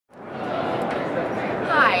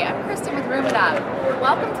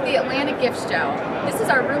Welcome to the Atlanta Gift Show. This is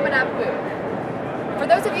our room.it.up booth. For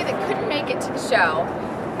those of you that couldn't make it to the show,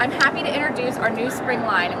 I'm happy to introduce our new spring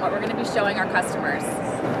line and what we're going to be showing our customers.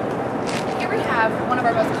 Here we have one of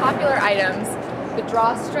our most popular items, the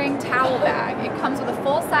drawstring towel bag. It comes with a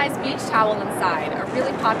full-size beach towel inside, a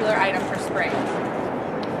really popular item for spring.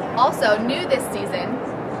 Also, new this season,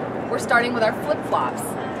 we're starting with our flip-flops.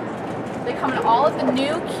 They come in all of the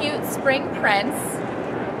new cute spring prints,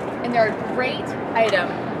 and they're a great item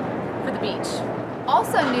for the beach.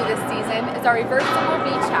 Also new this season is our reversible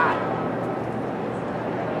beach hat.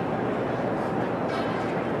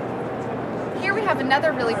 Here we have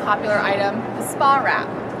another really popular item, the spa wrap.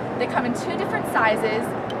 They come in two different sizes,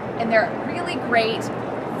 and they're really great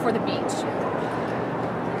for the beach.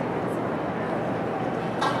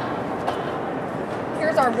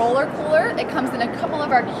 Here's our roller cooler. It comes in a couple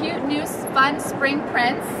of our cute new fun spring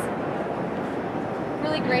prints.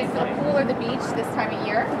 Really great for the pool or the beach this time of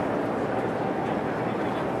year.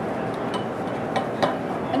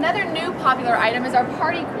 Another new popular item is our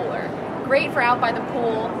party cooler. Great for out by the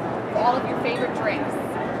pool for all of your favorite drinks.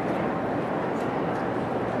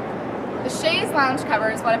 The chaise lounge cover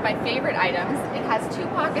is one of my favorite items. It has two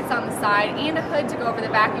pockets on the side and a hood to go over the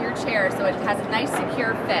back of your chair, so it has a nice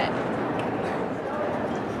secure fit.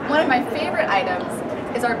 One of my favorite items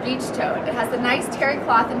is our beach tote. It has the nice terry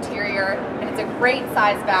cloth interior, and it's a great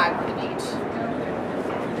size bag for the beach.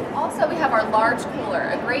 Also, we have our large cooler,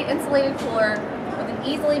 a great insulated cooler with an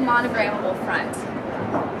easily monogrammable front.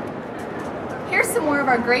 Here's some more of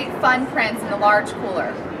our great fun prints in the large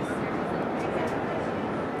cooler.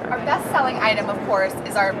 Our best-selling item, of course,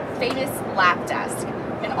 is our famous lap desk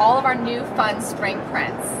and all of our new fun spring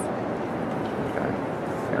prints.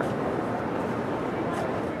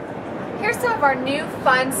 Here's some of our new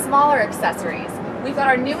fun smaller accessories. We've got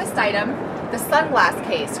our newest item, the sunglass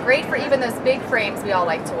case, great for even those big frames we all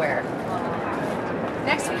like to wear.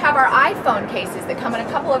 Next we have our iPhone cases that come in a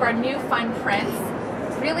couple of our new fun prints.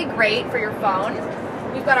 Really great for your phone.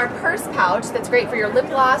 We've got our purse pouch that's great for your lip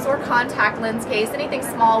gloss or contact lens case, anything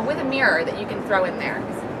small with a mirror that you can throw in there.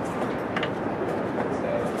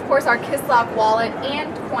 Of course, our Kiss Lock wallet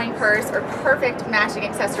and coin purse are perfect matching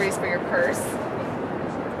accessories for your purse.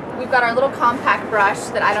 We've got our little compact brush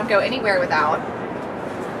that I don't go anywhere without.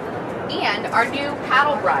 And our new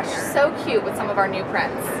paddle brush, so cute with some of our new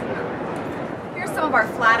prints. Here's some of our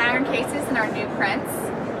flat iron cases in our new prints.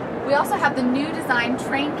 We also have the new design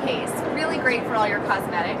train case, really great for all your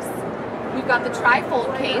cosmetics. We've got the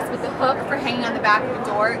tri-fold case with the hook for hanging on the back of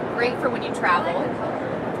the door, great for when you travel.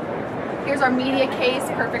 Here's our media case,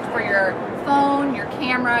 perfect for your phone, your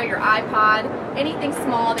camera, your iPod, anything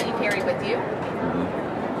small that you carry with you.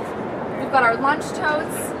 We've got our lunch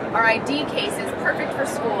totes, our ID cases, perfect for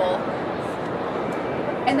school.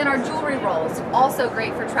 And then our jewelry rolls, also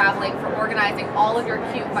great for traveling, for organizing all of your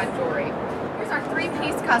cute fun jewelry. Here's our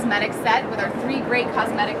three-piece cosmetic set with our three great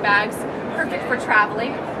cosmetic bags, perfect for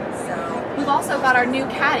traveling. We've also got our new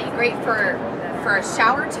caddy, great for a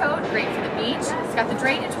shower tote, great for the beach. It's got the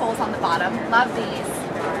drainage holes on the bottom, love these.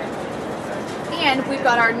 And we've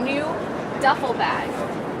got our new duffel bag.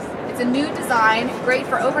 It's a new design, great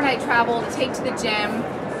for overnight travel, to take to the gym,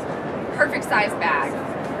 perfect size bag.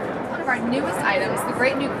 One of our newest items, the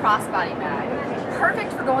great new crossbody bag.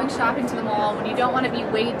 Perfect for going shopping to the mall when you don't want to be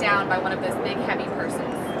weighed down by one of those big heavy purses.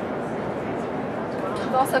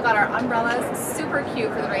 We've also got our umbrellas, super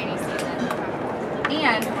cute for the rainy season.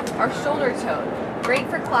 And our shoulder tote, great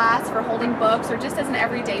for class, for holding books, or just as an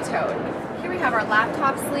everyday tote. Here we have our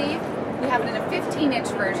laptop sleeve. We have it in a 15-inch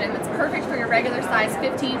version that's perfect for your regular size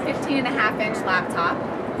 15.5-inch laptop.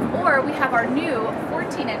 Or we have our new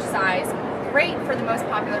 14-inch size, great for the most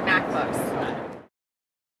popular MacBooks.